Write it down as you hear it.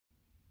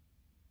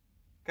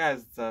Guys,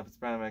 what's up? It's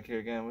Brian back here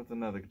again with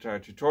another guitar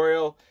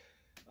tutorial.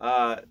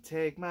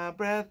 Take my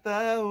breath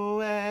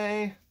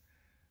away.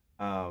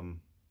 I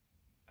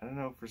don't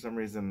know, for some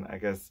reason, I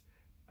guess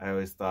I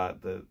always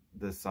thought that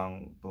this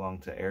song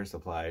belonged to Air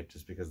Supply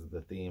just because of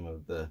the theme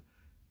of the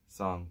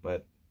song,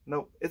 but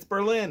nope, it's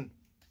Berlin.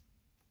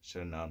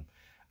 Should have known.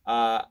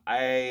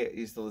 I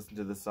used to listen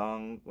to this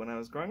song when I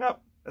was growing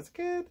up as a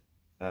kid.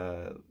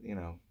 The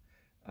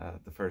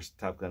first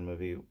Top Gun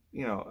movie,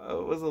 it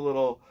was a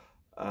little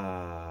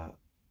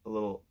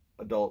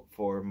adult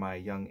for my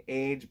young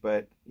age,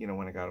 but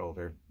when I got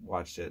older,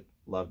 watched it,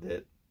 loved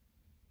it.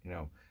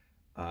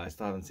 I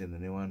still haven't seen the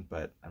new one,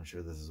 but I'm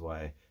sure this is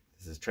why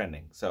this is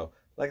trending. So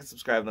like and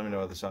subscribe, let me know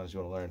other songs you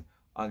want to learn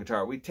on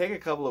guitar. We take a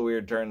couple of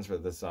weird turns for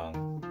this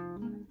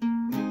song,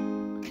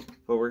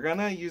 but we're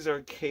gonna use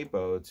our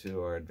capo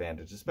to our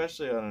advantage,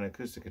 especially on an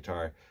acoustic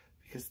guitar,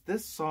 because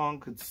this song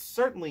could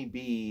certainly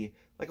be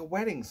like a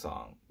wedding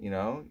song.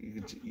 You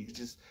could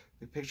just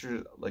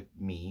picture like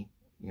me,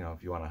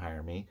 if you want to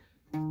hire me.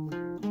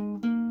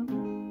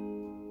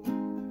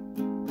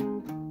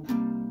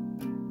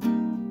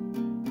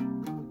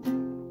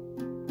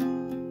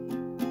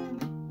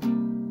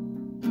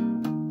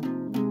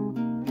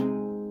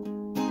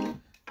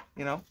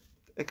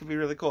 It could be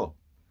really cool.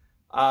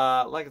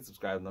 Like and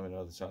subscribe and let me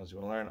know the songs you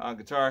want to learn on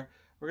guitar.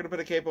 We're gonna put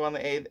a capo on the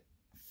 8th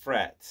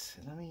fret.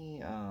 Let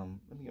me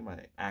get my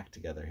act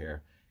together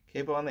here.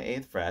 Capo on the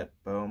 8th fret.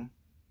 Boom.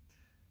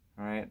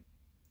 All right.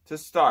 To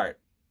start,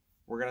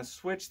 we're gonna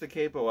switch the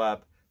capo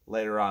up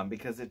later on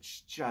because it's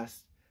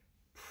just,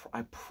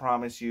 I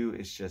promise you,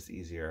 it's just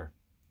easier.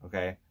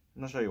 Okay.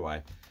 And I'll show you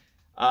why.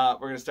 We're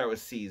going to start with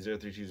C,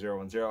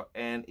 032010.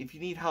 And if you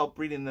need help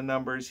reading the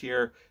numbers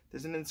here,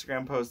 there's an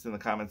Instagram post in the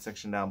comments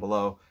section down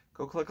below.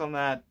 Go click on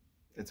that.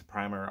 It's a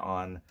primer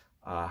on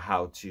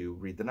how to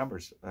read the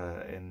numbers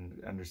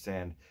and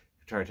understand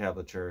guitar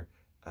tablature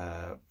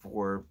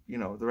for,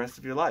 the rest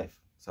of your life.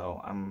 So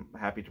I'm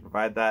happy to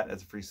provide that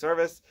as a free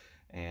service.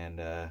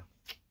 And, all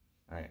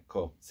right,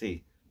 cool.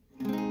 C.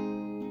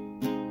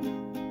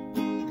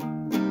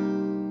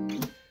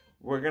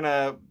 We're going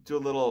to do a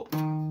little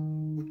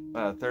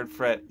 3rd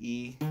fret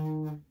E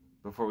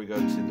before we go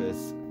to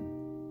this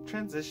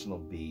transitional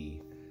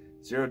B,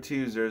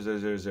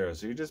 02000.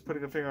 So you're just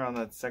putting a finger on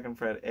that 2nd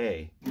fret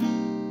A.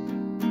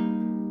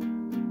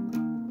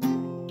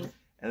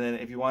 And then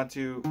if you want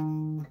to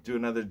do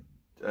another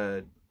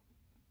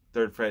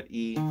 3rd fret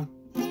E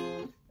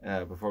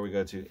before we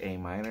go to A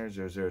minor,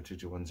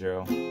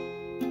 002210.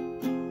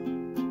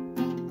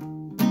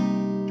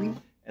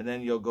 And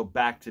then you'll go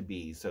back to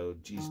B. So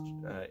G,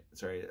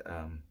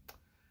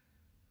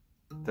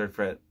 3rd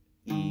fret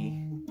E,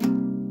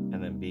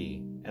 and then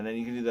B. And then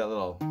you can do that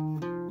little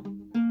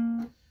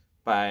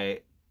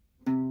 3rd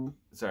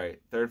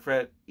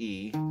fret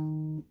E,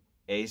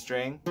 A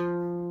string,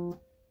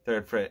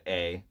 3rd fret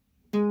A,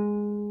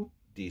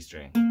 D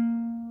string,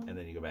 and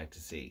then you go back to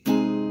C.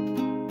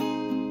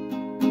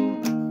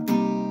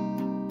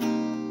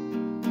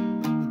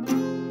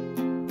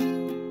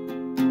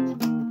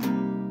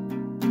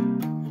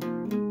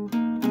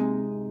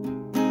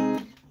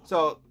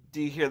 So,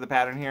 do you hear the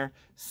pattern here?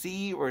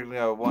 C, we're gonna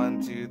go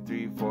 1, 2,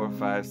 3, 4,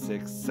 5,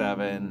 6,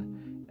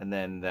 7, and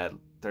then that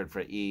 3rd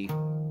fret E,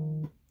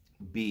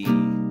 B,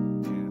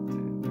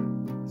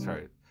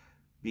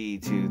 B,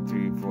 2,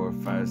 3, 4,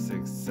 5,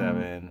 6,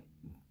 7,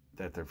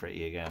 that 3rd fret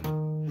E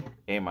again,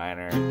 A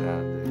minor,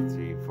 down 2,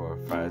 3, 4,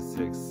 5,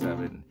 6,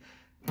 7,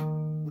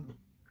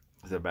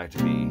 so back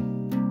to B,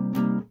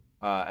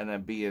 and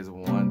then B is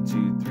 1,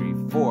 2, 3,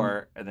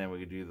 4, and then we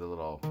could do the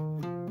little,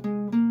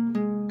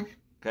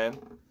 okay?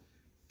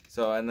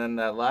 So, and then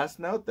that last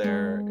note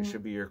there, it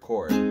should be your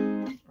chord,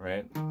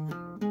 right?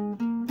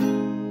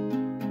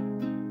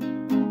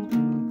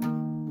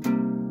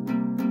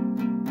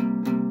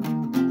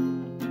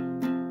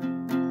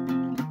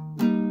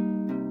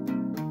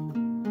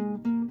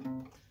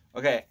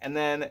 Okay, and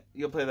then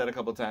you'll play that a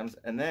couple times,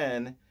 and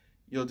then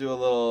you'll do a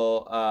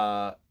little,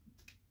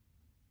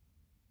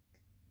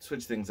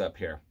 switch things up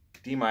here.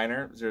 D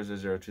minor,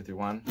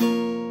 000231.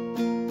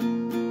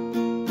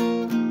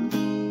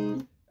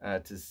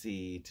 To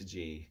C to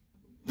G,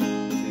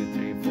 2,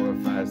 3, 4,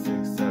 5,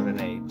 6, 7,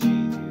 8, G,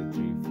 2,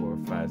 3, 4,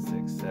 5,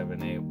 6,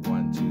 7, 8,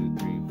 1, 2,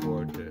 3,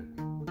 4, 2,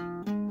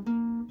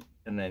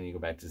 and then you go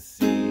back to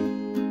C,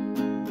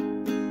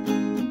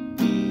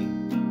 D,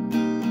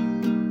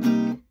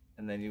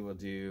 and then you will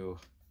do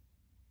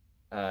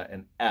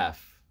an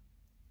F,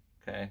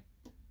 okay,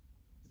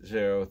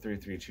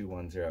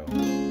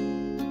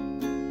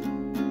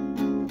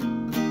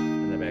 033210,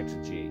 and then back to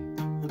G.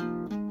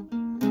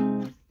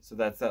 So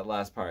that's that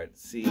last part.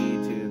 C,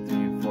 2,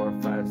 3, 4,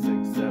 5,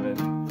 6,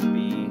 7,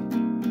 B,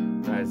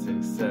 5,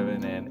 6,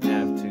 7, and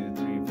F, 2,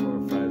 3,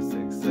 4, 5,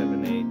 6,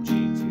 7, 8, G,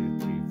 2,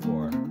 3,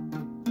 4.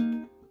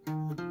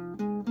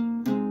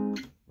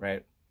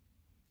 Right?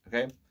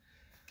 Okay?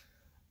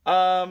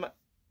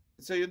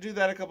 So you'll do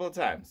that a couple of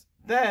times.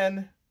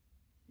 Then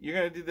you're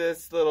going to do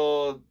this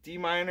little D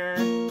minor,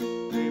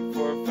 3,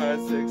 4,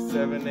 5, 6,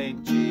 7,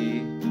 8,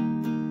 G,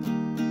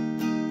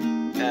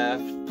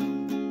 F,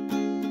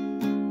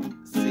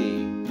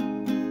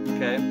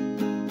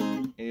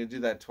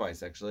 that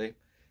twice actually.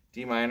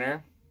 D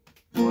minor,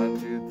 1,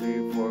 2,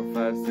 3, 4,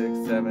 5,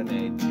 6, 7,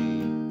 8, G.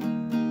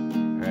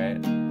 All right,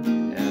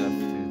 F,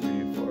 2,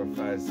 3, 4,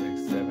 5, 6,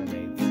 7,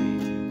 8, C,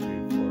 2,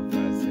 3, 4,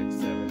 5, 6,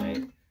 7,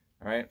 8.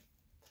 All right,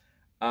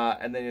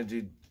 and then you'll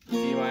do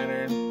D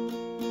minor,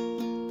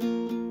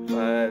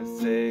 5,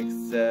 6,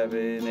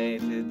 7, 8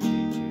 to G,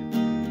 2,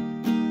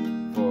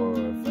 3, 4,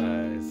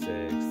 5, 6,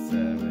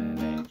 7,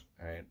 8.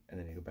 All right, and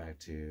then you go back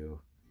to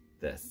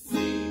this C,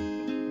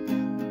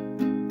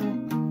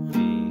 B,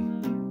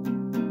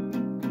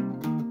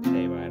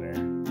 A minor,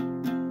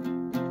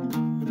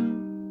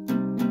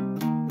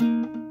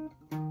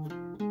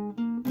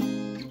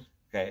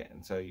 okay,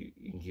 and so you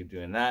can keep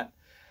doing that.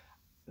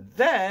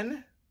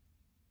 Then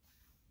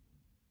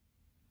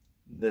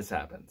this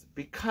happens,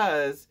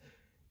 because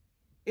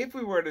if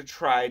we were to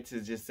try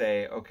to just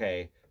say,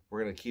 okay,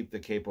 we're going to keep the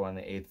capo on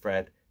the 8th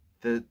fret,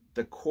 the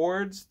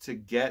chords to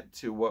get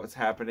to what's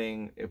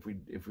happening if we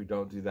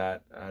don't do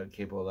that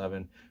capo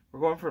 11, we're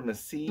going from a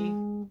C,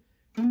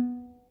 so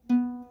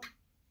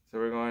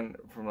we're going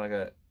from like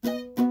a,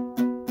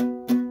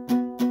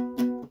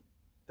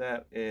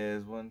 that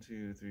is 1,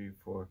 2, 3,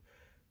 4,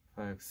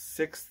 5,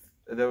 6th,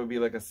 that would be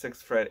like a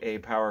 6th fret A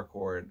power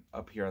chord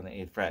up here on the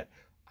 8th fret.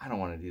 I don't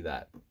want to do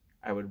that.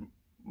 I would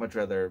much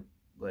rather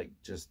like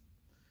just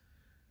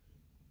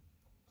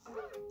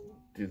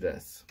do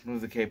this.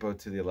 Move the capo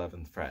to the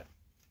 11th fret.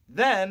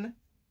 Then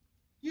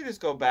you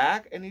just go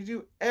back and you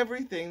do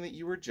everything that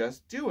you were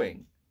just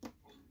doing.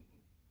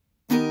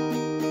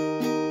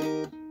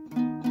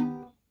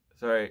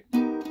 Sorry.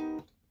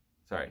 All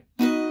right.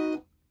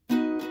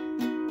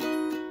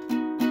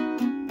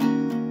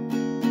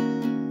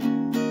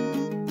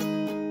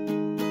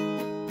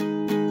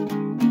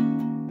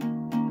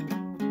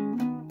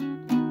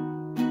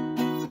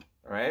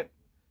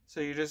 So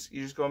you're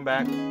just going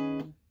back.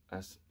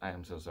 I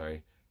am so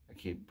sorry. I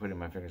keep putting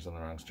my fingers on the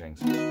wrong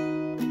strings. See,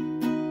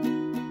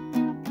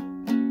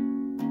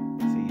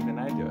 even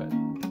I do it.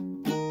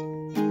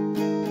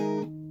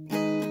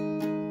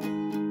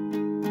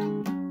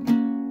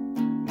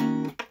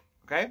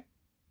 Okay?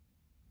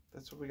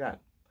 That's what we got.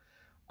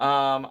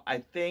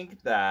 I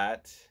think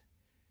that,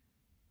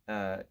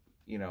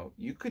 you know,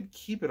 you could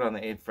keep it on the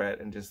 8th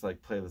fret and just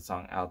like play the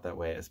song out that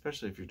way,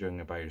 especially if you're doing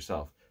it by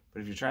yourself. But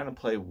if you're trying to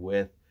play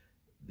with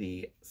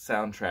the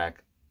soundtrack,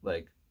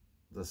 like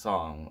the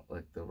song,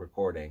 like the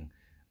recording,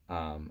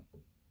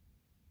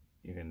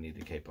 you're gonna need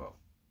the capo.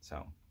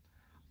 So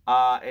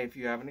if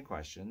you have any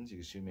questions, you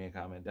can shoot me a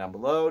comment down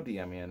below,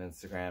 DM me on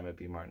Instagram at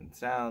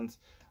bmartinsounds,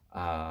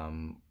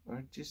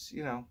 or just,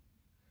 you know,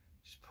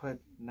 just put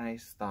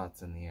nice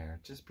thoughts in the air.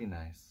 Just be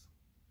nice.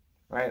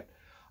 All right,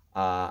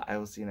 I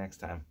will see you next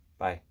time.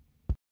 Bye.